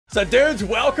So dudes,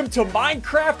 welcome to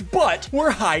Minecraft, but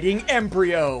we're hiding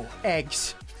embryo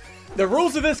eggs. The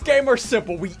rules of this game are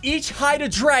simple. We each hide a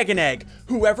dragon egg.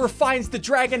 Whoever finds the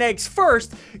dragon eggs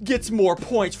first gets more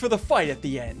points for the fight at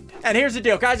the end. And here's the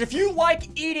deal, guys. If you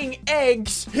like eating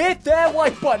eggs, hit that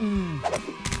like button.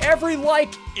 Every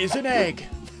like is an egg.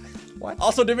 What?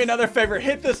 Also, do me another favor,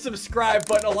 hit the subscribe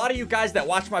button. A lot of you guys that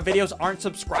watch my videos aren't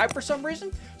subscribed for some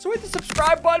reason, so hit the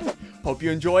subscribe button. Hope you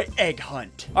enjoy Egg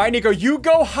Hunt. All right, Nico, you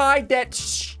go hide that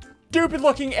stupid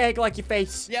looking egg like your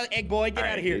face. Yeah, egg boy, get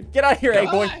out of here. Get out of here, egg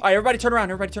boy. All right, everybody turn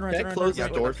around. Everybody turn around. That close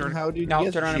that door somehow, dude.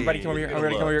 No, turn around. Everybody come over here.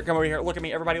 Everybody come over here. Come over here. Look at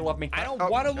me. Everybody love me. I don't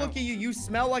want to look at you. You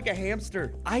smell like a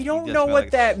hamster. I don't know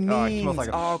what that means.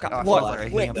 Oh, God.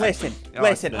 Look,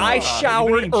 listen. I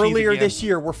showered earlier this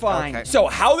year. We're fine. Okay. So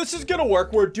how this is going to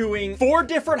work, we're doing 4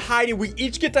 different hiding. We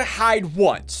each get to hide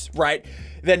once, right?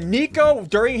 Then Nico,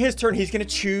 during his turn, he's going to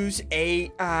choose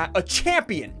a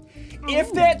champion.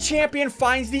 If that champion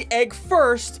finds the egg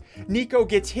first, Nico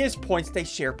gets his points. They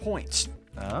share points.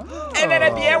 Oh. And then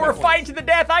at the end, we're fighting to the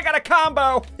death. I got a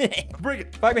combo. Bring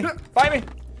it. Fight me. Fight me.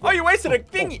 Oh, you wasted a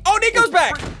thingy. Oh, Nico's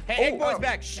back. Hey, Egg Boy's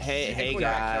back. Hey,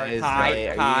 guys.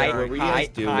 Hi. What were you guys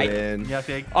doing? Yeah,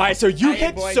 Egg. All right, so you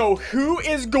hit. So who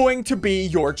is going to be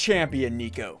your champion,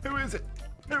 Nico? Who is it?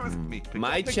 It was me.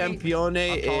 My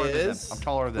champione is... I'm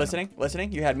taller than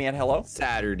Listening. You had me at hello.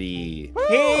 Saturday.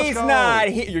 He's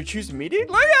not. You're choosing me, dude?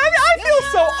 Look, I feel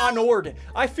so honored.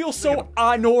 I feel so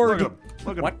honored. Look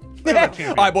at him. What? Look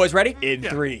All right, boys, ready? In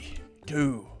 3,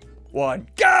 2, 1,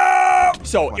 go!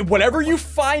 So, whenever you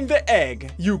find the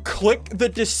egg, you click the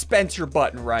dispenser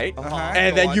button, right?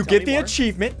 And then you get the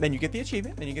achievement.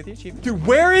 Dude,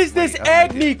 where is this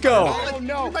egg, Nico? Oh,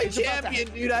 no. You're my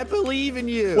champion, dude. I believe in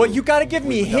you. Well, you gotta give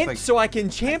me hints so I can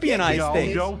championize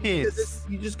things. No hints.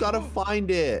 You just gotta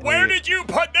find it. Where did you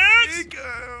put this?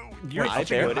 I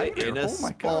put it in a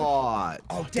spot.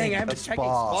 Oh, dang, I haven't checked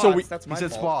spots. So That's my He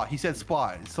said fault. spot. He said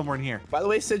spot. It's somewhere in here. By the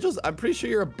way, Sigils, I'm pretty sure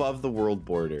you're above the world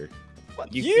border.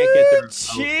 You can't get there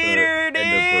cheater,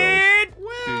 dude.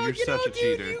 Well, Dude, you're such a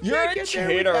cheater. You're a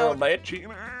cheater, man.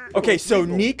 Okay, so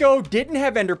Nico didn't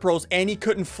have ender pearls and he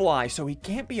couldn't fly, so he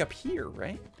can't be up here,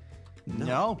 right?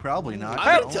 No, probably not.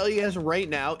 I'm gonna tell you guys right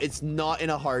now, it's not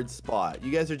in a hard spot.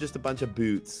 You guys are just a bunch of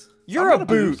boots. You're a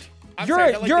boot. You're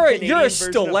a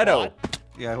stiletto.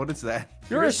 Yeah, what is that?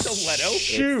 You're a stiletto?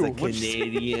 shoe. It's a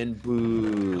Canadian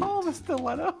boot. Call him a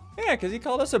stiletto? Yeah, because he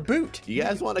called us a boot. Do you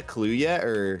guys want a clue yet,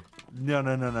 or? No.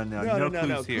 No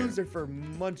clues here. Clues are for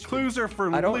munchkin. Clues are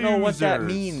for I don't know what that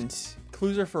means.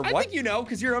 Clues are for what? I think you know,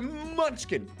 because you're a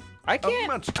munchkin. I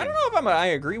can't. I don't know if I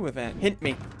agree with that. Hint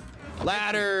me.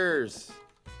 Ladders.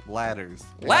 Ladders.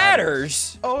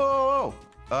 Ladders? Oh.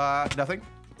 Nothing.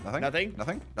 Nothing? No.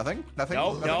 Nothing.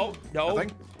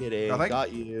 Kidding. Nothing.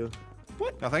 Got you.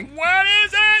 What? Nothing. What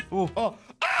is it? Ooh. Oh.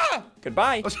 Ah!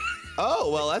 Goodbye.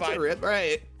 Oh, well, that's Fine. a rip,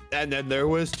 right? And then there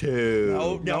was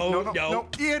 2. No.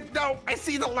 Ian, no. I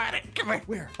see the ladder. Come here.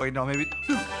 Where? Wait, no, maybe.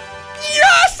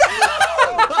 Yes!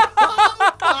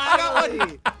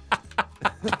 Finally.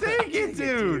 Dang it,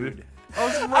 dude. I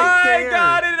was right there. I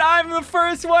got it. I'm the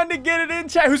first one to get it in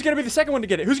chat. Who's going to be the second one to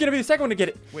get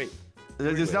it? Wait.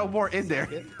 There's no more in there.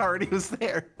 It already was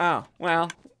there. Oh, well.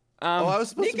 Oh, I was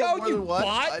supposed to Nico, put more you than one.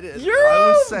 bot. I did. You're I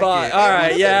was a second. bot. All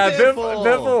right, yeah. Biffle.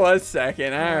 Biffle was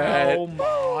second. All right. Oh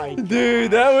my God.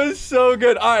 Dude, that was so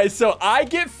good. All right, so I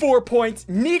get 4 points.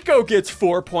 Nico gets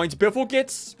 4 points. Biffle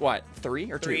gets, what,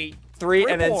 3 or 2? 3,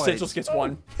 and then points. Sigils gets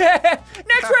 1. Next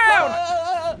round!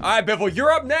 All right, Biffle,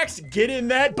 you're up next. Get in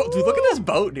that boat. Dude, look at this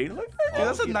boat, dude. Look at Dude,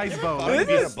 that's a nice boat.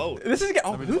 This is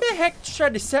oh, who the heck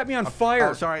tried to set me on fire?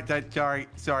 Oh, sorry. I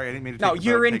didn't mean to. No, take the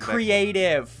you're boat. in Take that.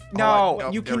 creative. Oh, No,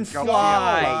 you there can we go.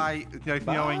 fly.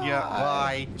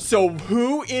 Bye. So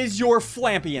who is your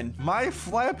flampion? My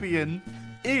flampion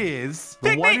is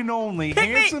Pick the one me. and only Pick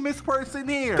me. handsomest person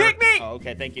here. Pick me! Oh,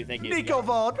 okay, thank you. Nico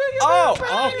Vault. God. He's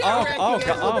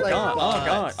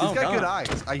got good eyes.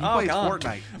 He plays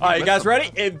Fortnite. All right, you guys ready?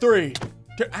 In 3,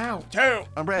 2, 2.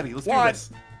 I'm ready. Let's do 1. this.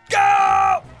 Go!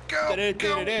 Why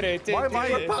am I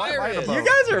the boat? You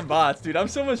guys are bots, dude. I'm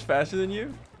so much faster than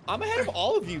you. I'm ahead of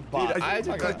all of you, bots. I had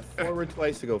to click forward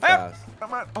twice to go fast.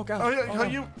 Come on. Oh, God. How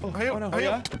you? no. No.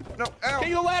 Ow. Get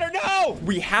you the ladder, no!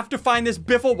 We have to find this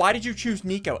Biffle. Why did you choose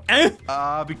Nico?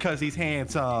 Because he's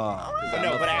handsome.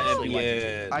 No, but actually,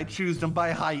 what? I choose him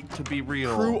by height to be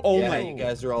real. Crew only. Yeah, you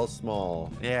guys are all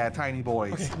small. Yeah, tiny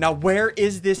boys. Okay, now where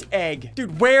is this egg?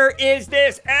 Dude, where is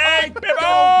this egg, Biffle?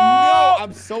 No,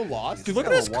 I'm so lost. Dude, look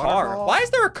at this car. waterfall? Why is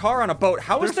there a car on a boat?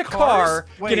 How is There's the car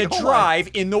cars? Wait, gonna hold on. drive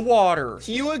in the water?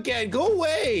 You again. Go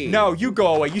away. No, you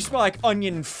go away. You smell like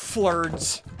onion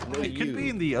flirts. No, It could be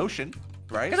in the ocean.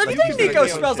 right? Because if you think Nico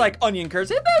smells like onion curds,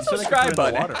 hit that subscribe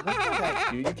button.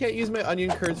 Dude, you can't use my onion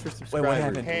curds for subscribers. what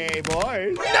happened? Hey,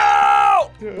 boys.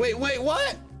 No! Wait,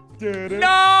 what? No!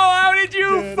 How did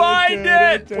you find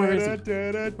it? Where is it?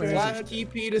 Slash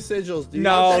TP to sigils, dude.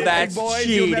 No, that's boys,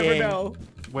 you'll never cheating. know.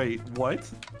 Wait, what?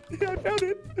 I found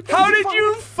it. How did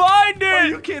you find Are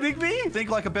you it? kidding me? Think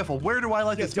like a biffle. Where do I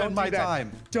like to spend my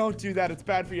time? Don't do that. It's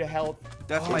bad for your health.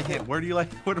 That's my hint. Where do I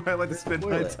like to spend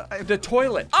my time? The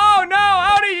toilet. Oh no!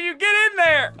 How did you get in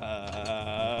there?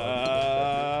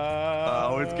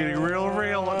 Oh, it's getting real. It's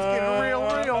getting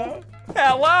real.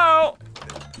 Hello?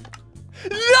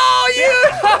 No, you!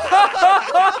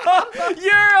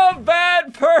 You're a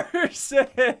bad person.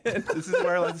 This is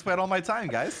where I like to spend all my time,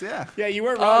 guys. Yeah. Yeah, you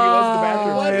weren't wrong.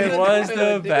 It was the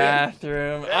Dude.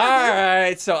 bathroom. All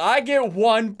right, so I get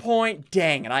 1 point.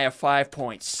 Dang, and I have 5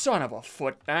 points. Son of a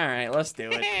foot. All right, let's do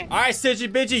it. All right,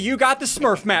 Stitchy Bitchy, you got the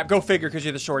Smurf map. Go figure, because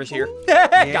you're the shortest here.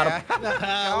 Got him.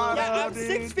 Yeah, I'm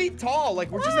 6 feet tall. Like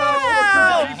we're just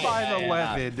Wow. not.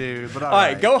 5'11", dude. But All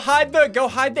right, go hide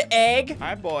the egg. All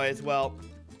right, boys. Well,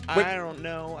 Wait. I don't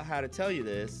know how to tell you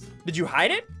this, Did you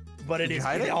hide it? but it is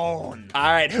hide it? on.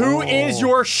 All right, who is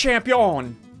your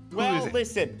champion? Well, it?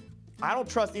 listen. I don't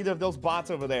trust either of those bots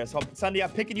over there. So, SSundee,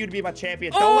 I'm picking you to be my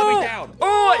champion. Don't let me down.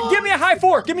 Oh, give me a high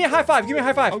four. Give me a high five. Give me a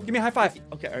high five. Give me a high five.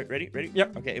 Okay, all right, ready?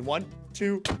 Yep. Okay, in 1,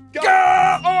 2, go. Go! Oh,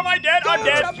 am I dead? I'm Go,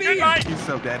 dead. Chubbie. Good night. He's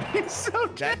so dead. He's so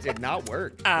dead. That did not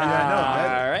work. All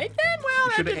right, then. Well,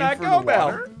 that Should did have not aimed for go the well.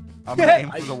 water. I'm gonna aim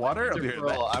for the water. I'll be right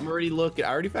back. Bro, I'm already looking. I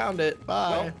already found it.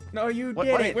 Bye. No, you What-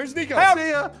 did wait, it. Where's Nico? Help.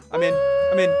 See ya. I'm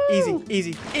in.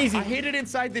 Easy. I hid it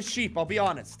inside this sheep. I'll be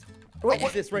honest. What- I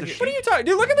hid this right the here. What are you talking?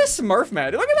 Dude, look at this Smurf,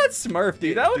 man. Look at that Smurf,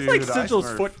 dude. That looks like Dude, I Sigil's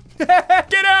Smurf. foot.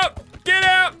 Get out! Get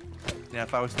out! Now,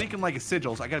 if I was thinking like a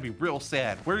sigils, I gotta be real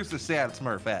sad. Where's the sad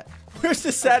Smurf at? Where's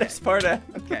the saddest part at?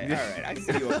 Okay, all right. I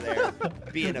see you over there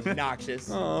being obnoxious.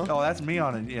 Oh, that's me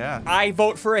on it. Yeah. I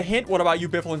vote for a hint. What about you,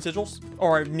 Biffle and Sigils?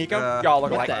 Or Nico? Y'all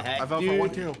look what like the heck? I vote for Dude. 1,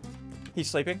 2. he's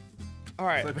sleeping. All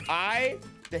right,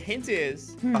 the hint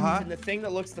is Uh-huh. in the thing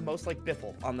that looks the most like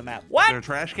Biffle on the map. Is What? there a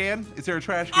trash can? Is there a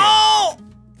trash can? Oh!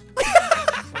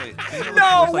 Wait, thing that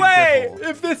No looks like way! Biffle.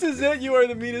 If this is it, you are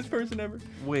the meanest person ever.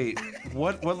 Wait,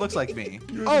 what looks like me?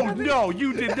 Oh no,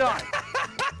 you did not.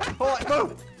 Hold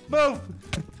on, move.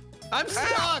 I'm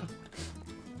stuck.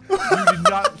 You did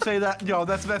not say that. No,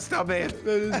 that's messed up, man. That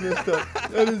is messed up.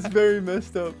 That is very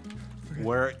messed up.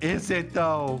 Where is it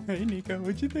though? Hey, Nico,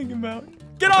 what you thinking about?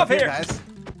 Get off here! guys.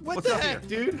 What What's the up heck,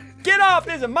 dude? Get off!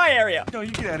 This is my area. No,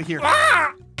 you get out of here.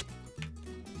 Ah!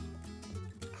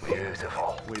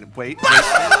 Wait. Wait,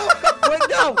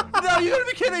 no, you gotta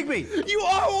be kidding me. You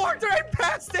all walked right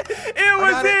past it. It got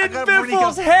was it, I in got it, Nico.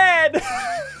 Biffle's head.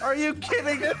 Are you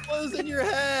kidding? It was in your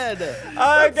head.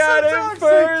 I That's got so it toxic.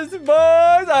 first, boys.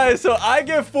 All right, so I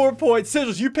get 4 points.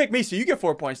 Sigils, you pick me, so you get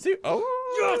 4 points too. Oh,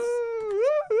 Yes.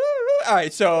 All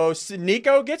right, so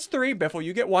Nico gets 3. Biffle,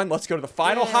 you get 1. Let's go to the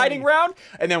final hiding round,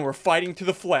 and then we're fighting to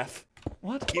the flef.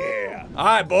 What? Yeah. All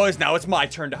right, boys, now it's my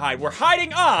turn to hide. We're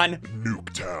hiding on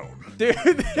Nuketown. Dude,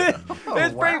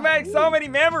 this brings wow. back so many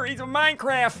memories of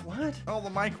Minecraft. What? Oh, the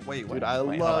mic. Wait, Dude, what? I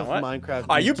Wait, hold love on, what? Minecraft.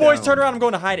 All right, you boys Nuketown. turn around. I'm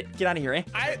going to hide it. Get out of here, eh?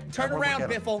 I turn Look around,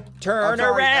 at him. Biffle. Turn I'm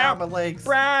sorry, around. my legs.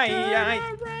 Right.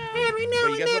 Wait,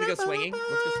 you guys want to go swinging?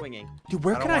 Let's go swinging. Dude,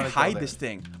 where I can don't I wanna go hide there. this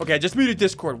thing? Okay, I just muted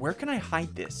Discord. Where can I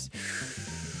hide this?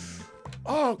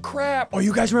 Oh, crap. Oh,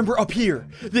 you guys remember up here?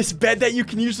 This bed that you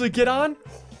can usually get on?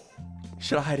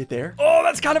 Should I hide it there? Oh,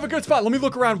 that's kind of a good spot. Let me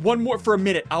look around one more for a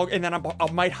minute, and then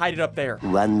I might hide it up there.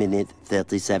 1 minute,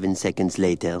 37 seconds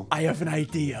later. I have an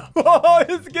idea. Oh,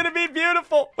 it's gonna be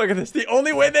beautiful. Look at this. The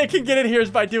only way they can get in here is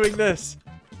by doing this.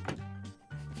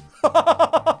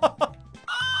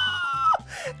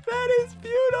 That is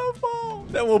beautiful.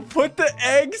 Then we'll put the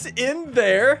eggs in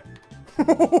there.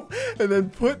 And then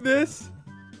put this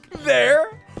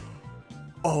there.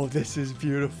 Oh, this is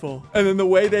beautiful. And then the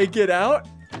way they get out.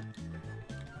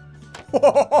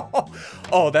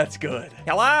 Oh, that's good.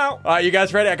 Hello. All right, you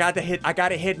guys ready? I got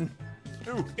it hidden.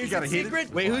 Ooh, you Is gotta it hit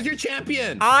secret? Wait, who's your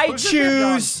champion? I Who's the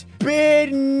choose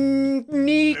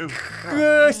Bidnick.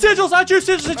 Sigils, I choose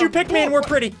Sigils since you picked me and we're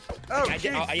pretty. Oh, I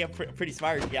jeez. am pretty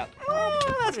smart. Yeah.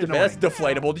 That's good. That's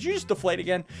deflatable. Did you just deflate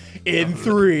again? In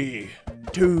 3,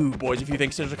 2, boys. If you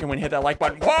think Sigils can win, hit that like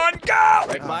button. 1, go!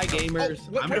 Right, bye, gamers.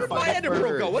 Where did my ender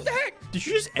pearl go? What the heck? Did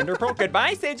you just ender pearl?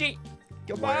 Goodbye, Siggy.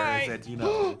 Where Goodbye. is it? You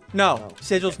know. No,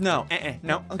 Sigils, no.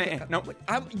 No, no.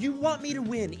 You want me to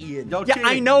win, Ian? No Yeah, kidding.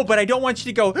 I know, but I don't want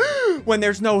you to go when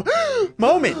there's no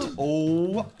moment.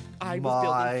 Oh, I was building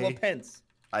my. Flopence.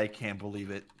 I can't believe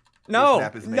it. No,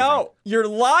 map is amazing. no, you're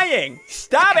lying.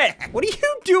 Stop it. What are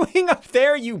you doing up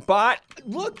there, you bot?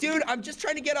 Look, dude, I'm just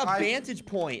trying to get a vantage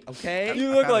point, okay?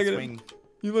 You look like swing.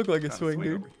 You look like a Found a swing,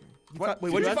 dude. over here. What?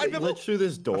 Wait, what did you find, Glitch Biffle? through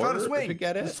this door. I found a swing. To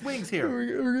get The it. swing's here.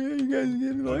 You guys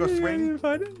gonna go swing?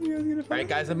 find it? You guys gonna All find right, it?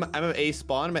 guys, I'm an A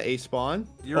spawn. I'm at A spawn.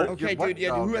 Okay, what? dude,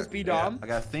 yeah, who has B dom? I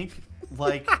gotta think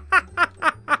like.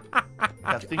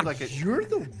 Gotta think like it. You're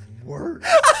the worst.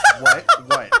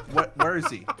 What? Where is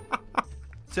he?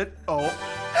 Sit. Oh,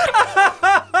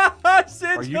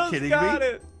 Sid are you just kidding got me?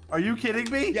 it. Are you kidding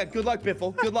me? Yeah, good luck,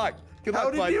 Biffle. Good luck. Good How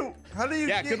luck, did bud. you? How do you?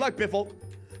 Yeah, good luck, Biffle.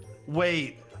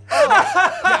 Wait.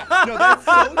 Yeah, no, that's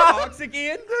so toxic,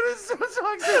 Ian. That is so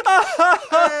toxic.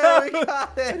 Hey, we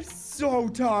got it. So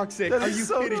toxic. That Are is you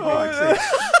so kidding toxic.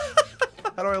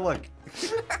 How do I look?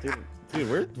 Dude,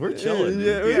 we're chilling. Yeah,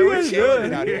 Yeah, we're we're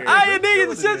chilling out good. here. I need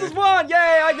the Sid won. Yay,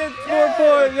 I get 4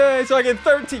 points. Yay, so I get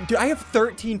 13. Dude, I have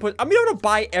 13 points. I'm able to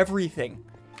buy everything.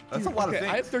 That's a lot of Okay,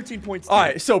 things. I have 13 points. All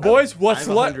right, so boys, let's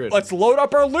 100. let's load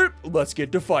up our loot. Let's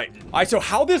get to fight. All right, so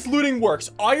how this looting works?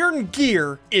 Iron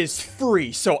gear is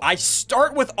free, so I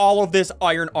start with all of this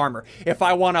iron armor. If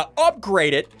I want to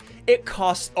upgrade it, it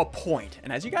costs a point.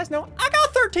 And as you guys know, I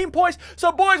got 13 points.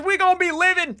 So boys, we gonna be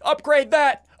living. Upgrade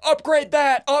that. Upgrade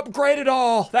that. Upgrade it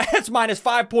all. That's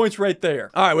 -5 points right there.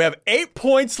 All right, we have 8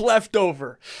 points left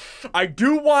over. I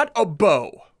do want a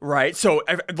bow, right? So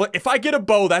if I get a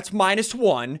bow, that's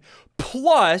 -1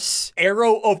 plus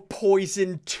arrow of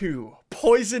poison 2.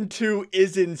 Poison 2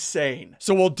 is insane.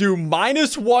 So we'll do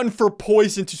 -1 for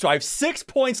poison 2. So I have 6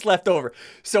 points left over.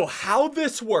 So how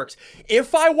this works,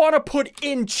 if I want to put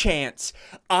enchants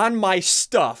on my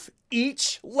stuff,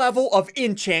 each level of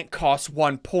enchant costs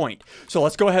 1 point. So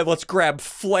let's go ahead. Let's grab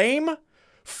flame.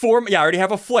 Yeah, I already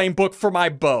have a flame book for my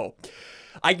bow.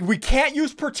 We can't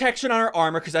use protection on our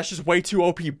armor because that's just way too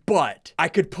OP, but I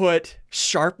could put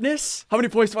sharpness. How many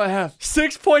points do I have?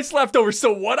 6 points left over.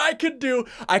 So what I could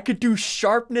do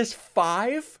sharpness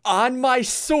 5 on my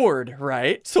sword,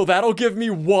 right? So that'll give me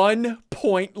 1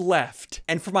 point left.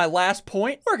 And for my last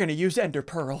point, we're going to use ender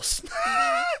pearls.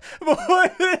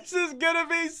 Boy, this is going to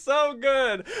be so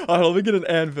good. All right, let me get an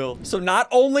anvil. So not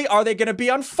only are they going to be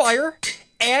on fire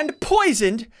and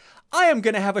poisoned, I am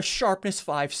going to have a sharpness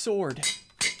 5 sword.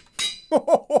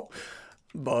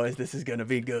 Boys, this is gonna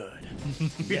be good.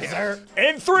 Yes, sir.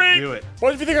 In 3. Do it.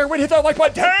 Boys, if you think I win, hit that like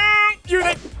button. Damn! You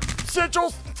think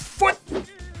Sigil's foot?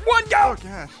 1 go! Oh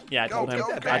gosh. Yeah, I Go, told him.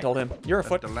 go, go. I told him. You're a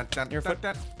foot. You're a foot.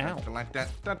 Ow.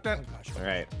 All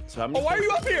right. So I'm. Oh, why are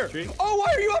you up here? Oh,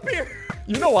 why are you up here?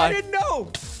 You know why? I didn't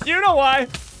know. You know why?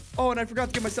 Oh, and I forgot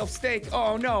to get myself steak.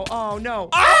 Oh, no. Oh, no.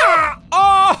 Ah!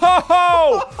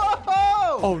 Oh!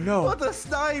 Oh! Oh, no. What the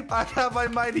snipe! I have my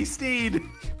mighty steed.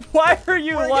 Why are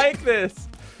you like this?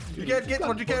 You can't get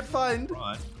what you can't find.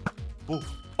 Ooh.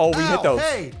 Oh, we hit Ow, those.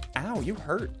 Hey! Ow, you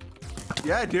hurt.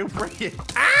 Yeah, I do. Bring it.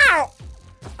 Ow!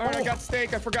 All right, I got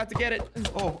steak. I forgot to get it.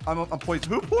 Oh, I'm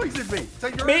poisoned. Who poisoned me? Is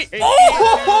that yours? Me. Hey,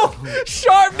 Oh!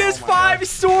 Sharpness Oh my 5 gosh.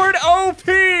 sword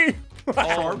OP!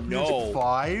 Oh, no.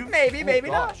 5? Maybe, maybe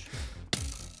not. Gosh.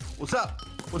 What's up?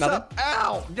 What's Nothing. up?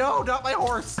 Ow! No, not my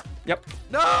horse. Yep.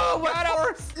 No, my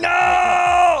horse.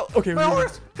 No! Okay, My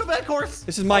horse. Come back, horse.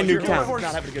 This is my new you're my town. horse.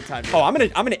 Not having a good time. Oh, I'm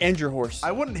gonna end your horse.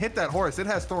 I wouldn't hit that horse. It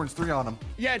has thorns 3 on him.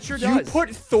 Yeah, it sure You does. put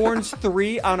thorns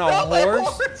 3 on a Not my horse?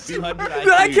 horse. 200 Did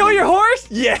I kill your horse?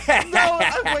 Yeah. No,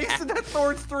 I wasted that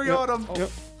thorns 3 on him. Yep.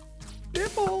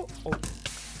 Biffle. Oh,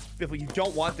 Biffle, you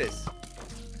don't want this.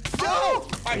 No! All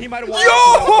right, he might have won. Yo!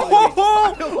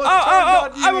 What's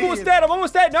I'm almost dead. I'm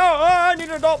almost dead. No, I need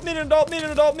an adult. Need an adult. Need an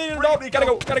adult. Need an adult. Bring me, Gotta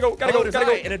go. go. Gotta go. Gotta Oh, go. does Gotta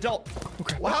go. an adult.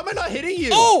 Well, how am I not hitting you?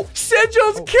 Oh,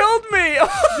 Sigil's killed me.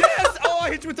 Yes. Oh,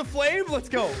 I hit you with the flame. Let's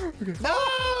go.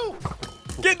 No!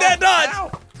 Get that dodge.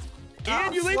 Ow!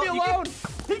 Ian, you leave me Slow- alone.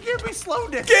 He gave me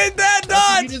slowness. Get that You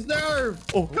dodge. deserve.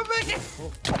 Come back here.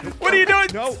 What are you doing?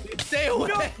 No. Stay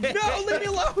away. No, leave me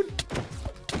alone.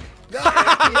 No, it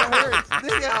hurts.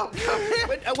 Ow, come here.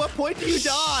 But at what point do you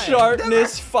die?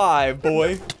 Sharpness 5,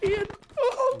 boy. Ian.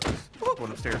 Oh. Going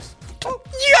upstairs.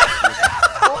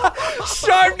 Yeah!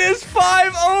 Sharpness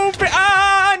 5 open.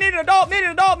 Ah, I need an adult. Need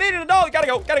an adult. Need an adult. Gotta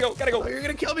go. Gotta go. Gotta go. Oh, you're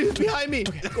gonna kill me. Who's behind me?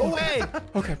 Go away.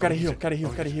 Okay, gotta heal. Gotta heal.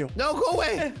 Gotta heal. No, go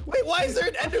away. Wait, why is there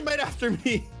an endermite after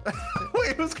me?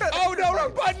 Wait, who's got? Oh, no,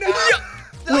 wrong button. No.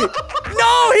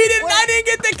 No, he didn't. I didn't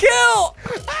get the kill.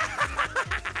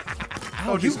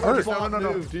 Oh, you hurt. No, no,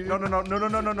 no, Move, dude. no, no, no, no, no,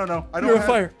 no, no, no, no. I don't You're on have,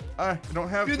 fire. I don't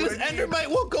have. Dude, this what I need. endermite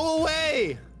won't go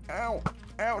away. Ow,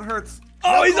 ow, it hurts.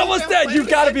 Oh, he's go almost down, dead. play You with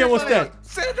gotta the be almost endermite. dead.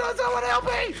 Santa, someone help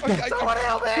me! Someone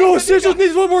help me! No, Sigil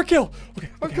needs one more kill. Okay.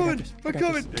 I'm coming. I'm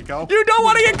coming. There you go. You don't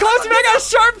want to get close to me. I got a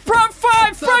sharp prop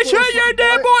 5. Fresh hit, you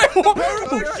dead boy.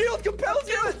 Your shield compels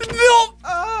you. No.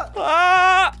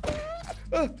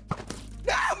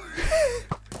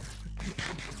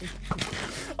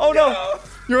 Oh no.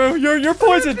 You're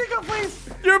poisoned.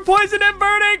 You're poisoned and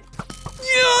burning.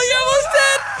 You almost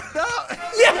dead. No.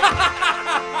 Yeah.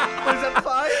 Was that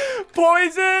 5?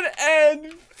 Poison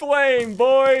and flame,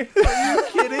 boy. Are you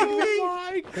kidding me?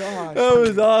 My God. That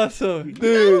was awesome,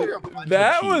 dude.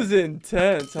 That was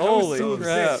intense. Holy so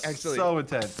crap. sick, actually. So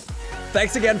intense.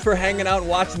 Thanks again for hanging out and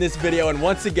watching this video. And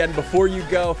once again, before you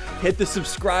go, hit the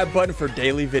subscribe button for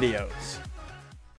daily videos.